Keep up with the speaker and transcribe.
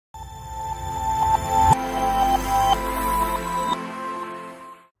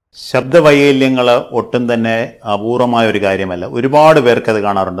ശബ്ദവൈകല്യങ്ങൾ ഒട്ടും തന്നെ അപൂർവമായ ഒരു കാര്യമല്ല. ഒരുപാട് പേർക്ക് അത്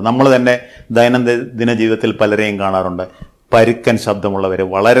കാണാറുണ്ട്. നമ്മൾ തന്നെ ദൈനംദിന ജീവിതത്തിൽ പലരെയും കാണാറുണ്ട്. പരുക്കൻ ശബ്ദമുള്ളവർ,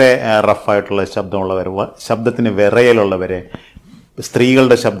 വളരെ റഫായിട്ടുള്ള ശബ്ദമുള്ളവർ, ശബ്ദത്തിന് വിറയലുള്ളവർ,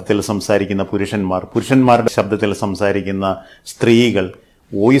 സ്ത്രീകളുടെ ശബ്ദത്തിൽ സംസാരിക്കുന്ന പുരുഷന്മാരുടെ ശബ്ദത്തിൽ സംസാരിക്കുന്ന സ്ത്രീകൾ,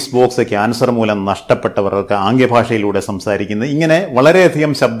 വോയിസ് ബോക്സ് ക്യാൻസർ മൂലം നഷ്ടപ്പെട്ടവർക്ക് ആംഗ്യഭാഷയിലൂടെ സംസാരിക്കുന്ന, ഇങ്ങനെ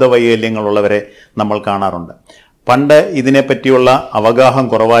വളരെയധികം ശബ്ദവൈകല്യങ്ങളുള്ളവരെ നമ്മൾ കാണാറുണ്ട്. പണ്ട് ഇതിനെപ്പറ്റിയുള്ള അവഗാഹം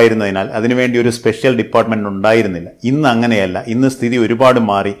കുറവായിരുന്നതിനാൽ അതിനുവേണ്ടി ഒരു സ്പെഷ്യൽ ഡിപ്പാർട്ട്മെന്റ് ഉണ്ടായിരുന്നില്ല. ഇന്ന് അങ്ങനെയല്ല. ഇന്ന് സ്ഥിതി ഒരുപാട്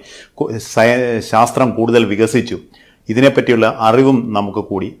മാറി. ശാസ്ത്രം കൂടുതൽ വികസിച്ചു. ഇതിനെപ്പറ്റിയുള്ള അറിവും നമുക്ക്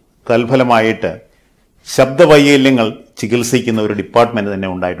കൂടി. തൽഫലമായിട്ട് ശബ്ദവൈകല്യങ്ങൾ ചികിത്സിക്കുന്ന ഒരു ഡിപ്പാർട്ട്മെന്റ് തന്നെ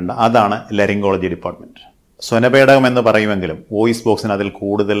ഉണ്ടായിട്ടുണ്ട്. അതാണ് ലരിങ്കോളജി ഡിപ്പാർട്ട്മെന്റ്. സ്വനപേടകം എന്ന് പറയുമെങ്കിലും വോയിസ് ബോക്സിന് അതിൽ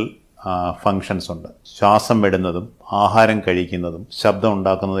കൂടുതൽ ഫങ്ഷൻസ് ഉണ്ട്. ശ്വാസം വിടുന്നതും ആഹാരം കഴിക്കുന്നതും ശബ്ദം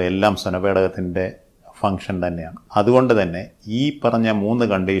ഉണ്ടാക്കുന്നതും എല്ലാം സ്വനപേടകത്തിന്റെ ഫങ്ഷൻ തന്നെയാണ്. അതുകൊണ്ട് തന്നെ ഈ പറഞ്ഞ 3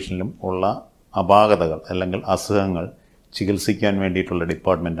 കണ്ടീഷനിലും ഉള്ള അപാകതകൾ അല്ലെങ്കിൽ അസുഖങ്ങൾ ചികിത്സിക്കാൻ വേണ്ടിയിട്ടുള്ള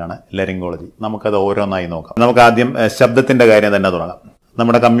ഡിപ്പാർട്ട്മെന്റാണ് ലരിങ്കോളജി. നമുക്കത് ഓരോന്നായി നോക്കാം. നമുക്ക് ആദ്യം ശബ്ദത്തിന്റെ കാര്യം തന്നെ തുടങ്ങാം.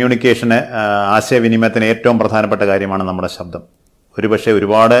 നമ്മുടെ കമ്മ്യൂണിക്കേഷന്, ആശയവിനിമയത്തിന് ഏറ്റവും പ്രധാനപ്പെട്ട കാര്യമാണ് നമ്മുടെ ശബ്ദം. ഒരുപക്ഷെ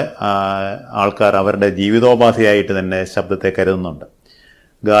ഒരുപാട് ആൾക്കാർ അവരുടെ ജീവിതോപാധിയായിട്ട് തന്നെ ശബ്ദത്തെ കരുതുന്നുണ്ട്.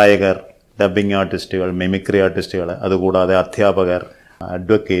 ഗായകർ, ഡബ്ബിംഗ് ആർട്ടിസ്റ്റുകൾ, മിമിക്രി ആർട്ടിസ്റ്റുകൾ, അതുകൂടാതെ അധ്യാപകർ,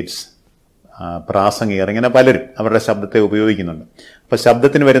 അഡ്വക്കേറ്റ്സ്, പ്രാസംഗികർ, ഇങ്ങനെ പലരും അവരുടെ ശബ്ദത്തെ ഉപയോഗിക്കുന്നുണ്ട്. അപ്പോൾ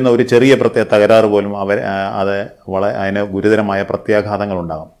ശബ്ദത്തിന് വരുന്ന ഒരു ചെറിയ തകരാറ് പോലും അതിന് ഗുരുതരമായ പ്രത്യാഘാതങ്ങൾ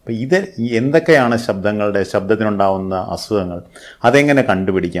ഉണ്ടാകും. അപ്പോൾ ഇത് എന്തൊക്കെയാണ് ശബ്ദത്തിനുണ്ടാവുന്ന അസുഖങ്ങൾ, അതെങ്ങനെ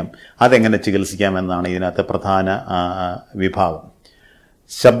കണ്ടുപിടിക്കാം, അതെങ്ങനെ ചികിത്സിക്കാം എന്നാണ് ഇതിനകത്ത് പ്രധാന വിഭാഗം.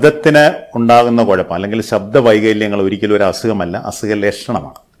 ശബ്ദത്തിന് ഉണ്ടാകുന്ന കുഴപ്പം അല്ലെങ്കിൽ ശബ്ദവൈകല്യങ്ങൾ ഒരിക്കലും ഒരു അസുഖമല്ല, അസുഖ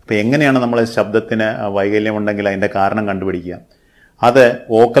ലക്ഷണമാണ്. അപ്പോൾ എങ്ങനെയാണ് നമ്മൾ ശബ്ദത്തിന് വൈകല്യമുണ്ടെങ്കിൽ അതിൻ്റെ കാരണം കണ്ടുപിടിക്കുക? അത്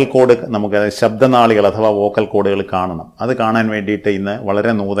വോക്കൽ കോഡ്, നമുക്ക് ശബ്ദനാളികൾ അഥവാ വോക്കൽ കോഡുകൾ കാണണം. അത് കാണാൻ വേണ്ടിയിട്ട് ഇന്ന്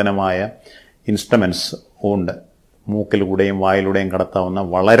വളരെ നൂതനമായ ഇൻസ്ട്രുമെന്റ്സ് ഉണ്ട്. മൂക്കിലൂടെയും വായിലൂടെയും കടത്താവുന്ന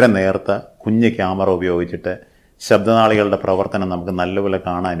വളരെ നേർത്ത കുഞ്ഞ് ക്യാമറ ഉപയോഗിച്ചിട്ട് ശബ്ദനാളികളുടെ പ്രവർത്തനം നമുക്ക് നല്ലപോലെ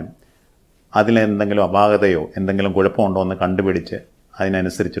കാണാനും അതിലെന്തെങ്കിലും അപാകതയോ എന്തെങ്കിലും കുഴപ്പമുണ്ടോ എന്ന് കണ്ടുപിടിച്ച്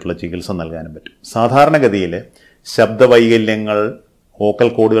അതിനനുസരിച്ചിട്ടുള്ള ചികിത്സ നൽകാനും പറ്റും. സാധാരണഗതിയിൽ ശബ്ദവൈകല്യങ്ങൾ വോക്കൽ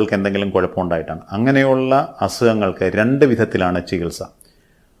കോഡുകൾക്ക് എന്തെങ്കിലും കുഴപ്പമുണ്ടായിട്ടാണ്. അങ്ങനെയുള്ള അസുഖങ്ങൾക്ക് 2 വിധത്തിലാണ് ചികിത്സ.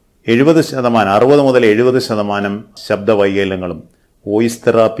 60 മുതൽ 70% ശബ്ദവൈകല്യങ്ങളും വോയിസ്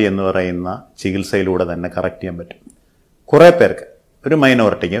തെറാപ്പി എന്ന് പറയുന്ന ചികിത്സയിലൂടെ തന്നെ കറക്റ്റ് ചെയ്യാൻ പറ്റും. കുറേ പേർക്ക്, ഒരു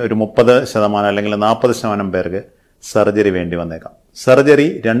മൈനോറിറ്റിക്ക്, ഒരു 30% അല്ലെങ്കിൽ 40% പേർക്ക് സർജറി വേണ്ടി വന്നേക്കാം. സർജറി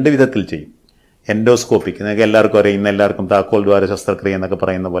 2 വിധത്തിൽ ചെയ്യും. എൻഡോസ്കോപ്പിക്, നിങ്ങൾക്ക് എല്ലാവർക്കും അറിയാം, ഇന്ന് എല്ലാവർക്കും താക്കോൽ ദ്വാര ശസ്ത്രക്രിയ എന്നൊക്കെ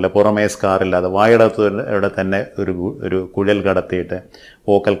പറയുന്ന പോലെ പുറമേ സ്കാറില്ലാതെ വായടത്തോടെ തന്നെ ഒരു കുഴൽ കടത്തിയിട്ട്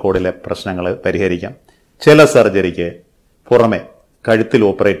വോക്കൽ കോഡിലെ പ്രശ്നങ്ങൾ പരിഹരിക്കാം. ചില സർജറിക്ക് പുറമെ കഴുത്തിൽ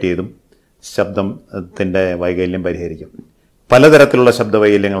ഓപ്പറേറ്റ് ചെയ്തും ശബ്ദത്തിന്റെ വൈകല്യം പരിഹരിക്കും. പലതരത്തിലുള്ള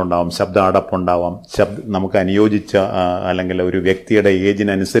ശബ്ദവൈകല്യങ്ങളുണ്ടാവും. ശബ്ദ അടപ്പുണ്ടാവാം, നമുക്ക് അനുയോജിച്ച അല്ലെങ്കിൽ ഒരു വ്യക്തിയുടെ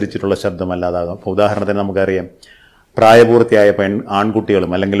ഏജിനനുസരിച്ചിട്ടുള്ള ശബ്ദമല്ലാതാകാം. ഉദാഹരണത്തിന് നമുക്കറിയാം, പ്രായപൂർത്തിയായ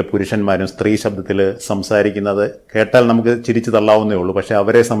ആൺകുട്ടികളും അല്ലെങ്കിൽ പുരുഷന്മാരും സ്ത്രീ ശബ്ദത്തിൽ സംസാരിക്കുന്നത് കേട്ടാൽ നമുക്ക് ചിരിച്ചു തള്ളാവുന്നേ ഉള്ളൂ. പക്ഷെ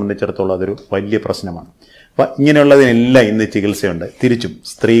അവരെ സംബന്ധിച്ചിടത്തോളം അതൊരു വലിയ പ്രശ്നമാണ്. അപ്പം ഇങ്ങനെയുള്ളതിനെല്ലാം ഇന്ന് ചികിത്സയുണ്ട്. തിരിച്ചും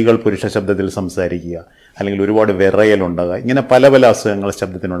സ്ത്രീകൾ പുരുഷ ശബ്ദത്തിൽ സംസാരിക്കുക, അല്ലെങ്കിൽ ഒരുപാട് വിറയലുണ്ടാകുക, ഇങ്ങനെ പല പല അസുഖങ്ങൾ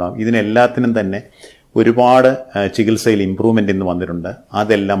ശബ്ദത്തിനുണ്ടാകും. ഇതിനെല്ലാത്തിനും തന്നെ ഒരുപാട് ചികിത്സയിൽ ഇമ്പ്രൂവ്മെന്റ് ഇന്ന് വന്നിട്ടുണ്ട്.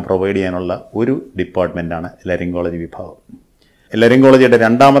 അതെല്ലാം പ്രൊവൈഡ് ചെയ്യാനുള്ള ഒരു ഡിപ്പാർട്ട്മെന്റാണ് ലരിങ്കോളജി വിഭാഗം. ലരിങ്കോളജിയുടെ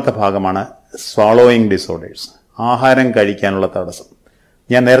 2ാമത്തെ ഭാഗമാണ് സ്വാളോയിങ് ഡിസോർഡേഴ്സ്, ആഹാരം കഴിക്കാനുള്ള തടസ്സം.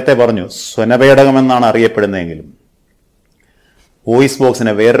 ഞാൻ നേരത്തെ പറഞ്ഞു സ്വനപേടകമെന്നാണ് അറിയപ്പെടുന്നതെങ്കിലും വോയിസ്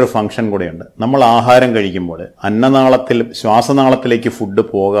ബോക്സിന് വേറൊരു ഫംഗ്ഷൻ കൂടെയുണ്ട്. നമ്മൾ ആഹാരം കഴിക്കുമ്പോൾ ശ്വാസനാളത്തിലേക്ക് ഫുഡ്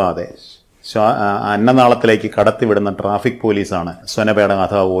പോകാതെ അന്നനാളത്തിലേക്ക് കടത്തിവിടുന്ന ട്രാഫിക് പോലീസാണ് സ്വനപേടകം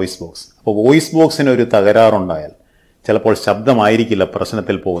അഥവാ വോയിസ് ബോക്സ്. അപ്പോൾ വോയിസ് ബോക്സിന് ഒരു തകരാറുണ്ടായാൽ ചിലപ്പോൾ ശബ്ദമായിരിക്കില്ല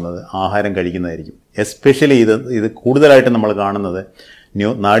പ്രശ്നത്തിൽ പോകുന്നത്, ആഹാരം കഴിക്കുന്നതായിരിക്കും. എസ്പെഷ്യലി ഇത് കൂടുതലായിട്ട് നമ്മൾ കാണുന്നത്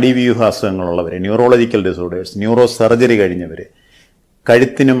നാഡീവ്യൂഹ അസുഖങ്ങളുള്ളവർ, ന്യൂറോളജിക്കൽ ഡിസോർഡേഴ്സ്, ന്യൂറോ സർജറി കഴിഞ്ഞവർ,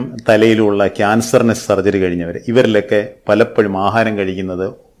 കഴുത്തിനും തലയിലുമുള്ള ക്യാൻസറിന് സർജറി കഴിഞ്ഞവർ, ഇവരിലൊക്കെ പലപ്പോഴും ആഹാരം കഴിക്കുന്നത്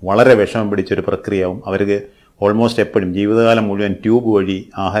വളരെ വിഷമം പിടിച്ചൊരു പ്രക്രിയയാവും. അവർക്ക് ഓൾമോസ്റ്റ് എപ്പോഴും ജീവിതകാലം മുഴുവൻ ട്യൂബ് വഴി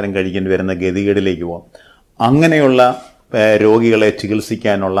ആഹാരം കഴിക്കേണ്ടി വരുന്ന ഗതികേടിലേക്ക് പോകാം. അങ്ങനെയുള്ള രോഗികളെ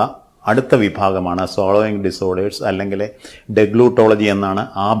ചികിത്സിക്കാനുള്ള അടുത്ത വിഭാഗമാണ് സ്വാളോയിങ് ഡിസോർഡേഴ്സ് അല്ലെങ്കിൽ ഡെഗ്ലൂട്ടോളജി എന്നാണ്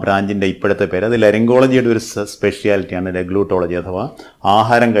ആ ബ്രാഞ്ചിന്റെ ഇപ്പോഴത്തെ പേര്. അത് ലരിങ്കോളജിയുടെ ഒരു സ്പെഷ്യാലിറ്റിയാണ് ഡെഗ്ലൂട്ടോളജി അഥവാ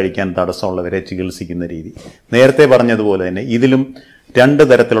ആഹാരം കഴിക്കാൻ തടസ്സമുള്ളവരെ ചികിത്സിക്കുന്ന രീതി. നേരത്തെ പറഞ്ഞതുപോലെ തന്നെ ഇതിലും 2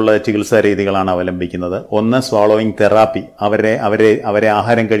 തരത്തിലുള്ള ചികിത്സാ രീതികളാണ് അവലംബിക്കുന്നത്. ഒന്ന് സ്വാളോയിങ് തെറാപ്പി, അവരെ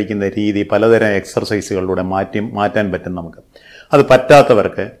ആഹാരം കഴിക്കുന്ന രീതി പലതരം എക്സർസൈസുകളിലൂടെ മാറ്റാൻ പറ്റും നമുക്ക്. അത്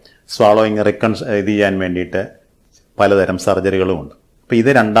പറ്റാത്തവർക്ക് സ്വാളോയിങ് ചെയ്യാൻ വേണ്ടിയിട്ട് പലതരം സർജറികളുമുണ്ട്. അപ്പോൾ ഇത്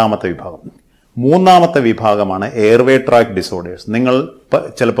 2ാമത്തെ വിഭാഗം. മൂന്നാമത്തെ വിഭാഗമാണ് എയർവേ ട്രാക്ക് ഡിസോർഡേഴ്സ്. നിങ്ങൾ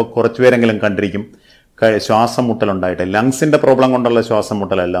ചിലപ്പോൾ കുറച്ചുപേരെങ്കിലും കണ്ടിരിക്കും ശ്വാസം മുട്ടലുണ്ടായിട്ട്, ലങ്സിന്റെ പ്രോബ്ലം കൊണ്ടുള്ള ശ്വാസം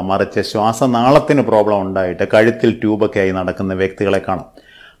മുട്ടലല്ല, മറിച്ച് ശ്വാസനാളത്തിന് പ്രോബ്ലം ഉണ്ടായിട്ട് കഴുത്തിൽ ട്യൂബൊക്കെ ആയി നടക്കുന്ന വ്യക്തികളെ കാണാം.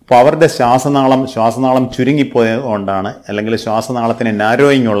 അപ്പോൾ അവരുടെ ശ്വാസനാളം ചുരുങ്ങിപ്പോയതുകൊണ്ടാണ്, അല്ലെങ്കിൽ ശ്വാസനാളത്തിന്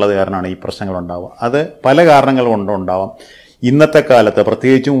നാരോയിങ് ഉള്ളത് കാരണമാണ് ഈ പ്രശ്നങ്ങൾ ഉണ്ടാവുക. അത് പല കാരണങ്ങൾ കൊണ്ടുണ്ടാവാം. ഇന്നത്തെ കാലത്ത്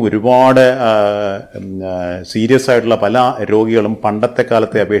പ്രത്യേകിച്ചും ഒരുപാട് സീരിയസ് ആയിട്ടുള്ള പല രോഗികളും പണ്ടത്തെ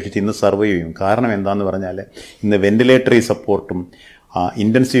കാലത്തെ അപേക്ഷിച്ച് ഇന്ന് സർവൈവ് ചെയ്യും. കാരണം എന്താണെന്ന് പറഞ്ഞാൽ ഇന്ന് വെന്റിലേറ്ററി സപ്പോർട്ടും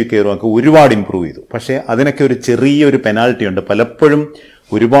ഇൻറ്റൻസീവ് കെയറും ഒക്കെ ഒരുപാട് ഇമ്പ്രൂവ് ചെയ്തു. പക്ഷേ അതിനൊക്കെ ഒരു ചെറിയൊരു പെനാൽറ്റി ഉണ്ട്. പലപ്പോഴും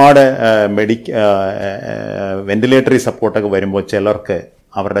ഒരുപാട് വെന്റിലേറ്ററി സപ്പോർട്ടൊക്കെ വരുമ്പോൾ ചിലർക്ക്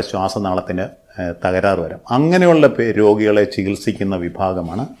അവരുടെ ശ്വാസനാളത്തിന് തകരാറ് വരാം. അങ്ങനെയുള്ള രോഗികളെ ചികിത്സിക്കുന്ന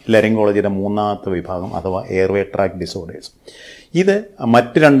വിഭാഗമാണ് ലരിങ്കോളജിയുടെ മൂന്നാമത്തെ വിഭാഗം അഥവാ എയർവേ ട്രാക്ക് ഡിസോർഡേഴ്സ്. ഇത്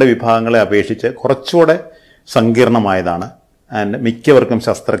മറ്റ് രണ്ട് വിഭാഗങ്ങളെ അപേക്ഷിച്ച് കുറച്ചുകൂടെ സങ്കീർണമായതാണ്. ആൻഡ് മിക്കവർക്കും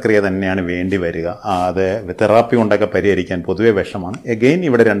ശസ്ത്രക്രിയ തന്നെയാണ് വേണ്ടി വരിക. അത് തെറാപ്പി കൊണ്ടൊക്കെ പരിഹരിക്കാൻ പൊതുവെ വിഷമാണ്. എഗെയിൻ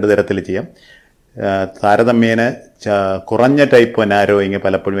ഇവിടെ രണ്ട് തരത്തിൽ ചെയ്യാം. താരതമ്യേന കുറഞ്ഞ ടൈപ്പ് നാരോയിങ്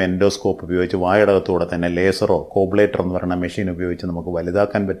പലപ്പോഴും എൻഡോസ്കോപ്പ് ഉപയോഗിച്ച് വായടകത്തൂടെ തന്നെ ലേസറോ കോബ്ലേറ്റർ എന്ന് പറയുന്ന മെഷീൻ ഉപയോഗിച്ച് നമുക്ക്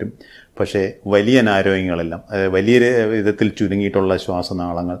വലുതാക്കാൻ പറ്റും. പക്ഷേ വലിയ നാരോയിങ്ങുകളെല്ലാം വലിയ വിധത്തിൽ ചുരുങ്ങിയിട്ടുള്ള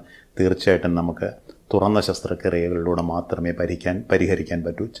ശ്വാസനാളങ്ങൾ തീർച്ചയായിട്ടും നമുക്ക് തുറന്ന ശസ്ത്രക്രിയകളിലൂടെ മാത്രമേ പരിഹരിക്കാൻ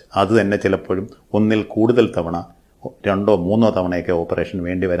പറ്റൂ. അത് തന്നെ ചിലപ്പോഴും ഒന്നിൽ കൂടുതൽ തവണ 2 or 3 തവണയൊക്കെ ഓപ്പറേഷൻ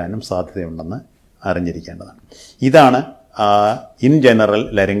വേണ്ടി വരാനും സാധ്യതയുണ്ടെന്ന് അറിഞ്ഞിരിക്കേണ്ടതാണ്. ഇതാണ് ഇൻ ജനറൽ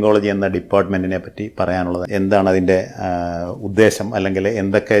ലരിങ്കോളജി എന്ന ഡിപ്പാർട്ട്മെൻറ്റിനെ പറ്റി പറയാനുള്ളത്. എന്താണ് അതിൻ്റെ ഉദ്ദേശം, അല്ലെങ്കിൽ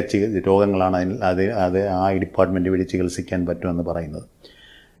എന്തൊക്കെ രോഗങ്ങളാണ് അത് ആ ഡിപ്പാർട്ട്മെൻറ്റ് വഴി ചികിത്സിക്കാൻ പറ്റുമെന്ന് പറയുന്നത്.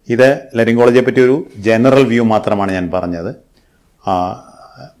 ഇത് ലരിങ്കോളജിയെ പറ്റി ഒരു ജനറൽ വ്യൂ മാത്രമാണ് ഞാൻ പറഞ്ഞത്.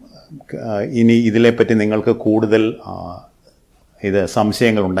 ഇനി ഇതിനെപ്പറ്റി നിങ്ങൾക്ക് കൂടുതൽ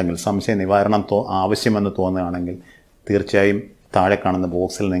സംശയങ്ങളുണ്ടെങ്കിൽ, സംശയ നിവാരണം ആവശ്യമെന്ന് തോന്നുകയാണെങ്കിൽ തീർച്ചയായും താഴെ കാണുന്ന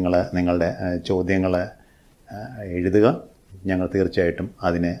ബോക്സിൽ നിങ്ങളുടെ ചോദ്യങ്ങൾ എഴുതുക. ഞങ്ങൾ തീർച്ചയായിട്ടും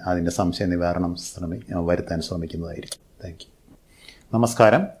അതിൻ്റെ സംശയ നിവാരണം വരുത്താൻ ശ്രമിക്കുന്നതായിരിക്കും. Thank you.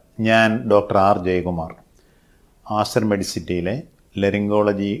 നമസ്കാരം, ഞാൻ ഡോക്ടർ ആർ ജയകുമാർ, ആസ്റ്റർ മെഡിസിറ്റിയിലെ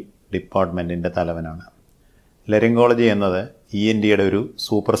ലരിങ്കോളജി ഡിപ്പാർട്ട്മെൻറ്റിൻ്റെ തലവനാണ്. ലരിങ്കോളജി എന്നത് ENTയുടെ ഒരു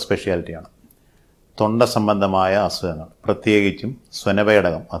സൂപ്പർ സ്പെഷ്യാലിറ്റിയാണ്. തൊണ്ട സംബന്ധമായ അസുഖങ്ങൾ, പ്രത്യേകിച്ചും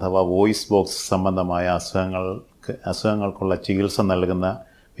സ്വനപേടകം അഥവാ വോയിസ് ബോക്സ് സംബന്ധമായ അസുഖങ്ങൾക്കുള്ള ചികിത്സ നൽകുന്ന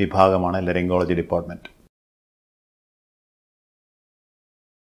വിഭാഗമാണ് ലരിങ്കോളജി ഡിപ്പാർട്ട്മെൻറ്റ്.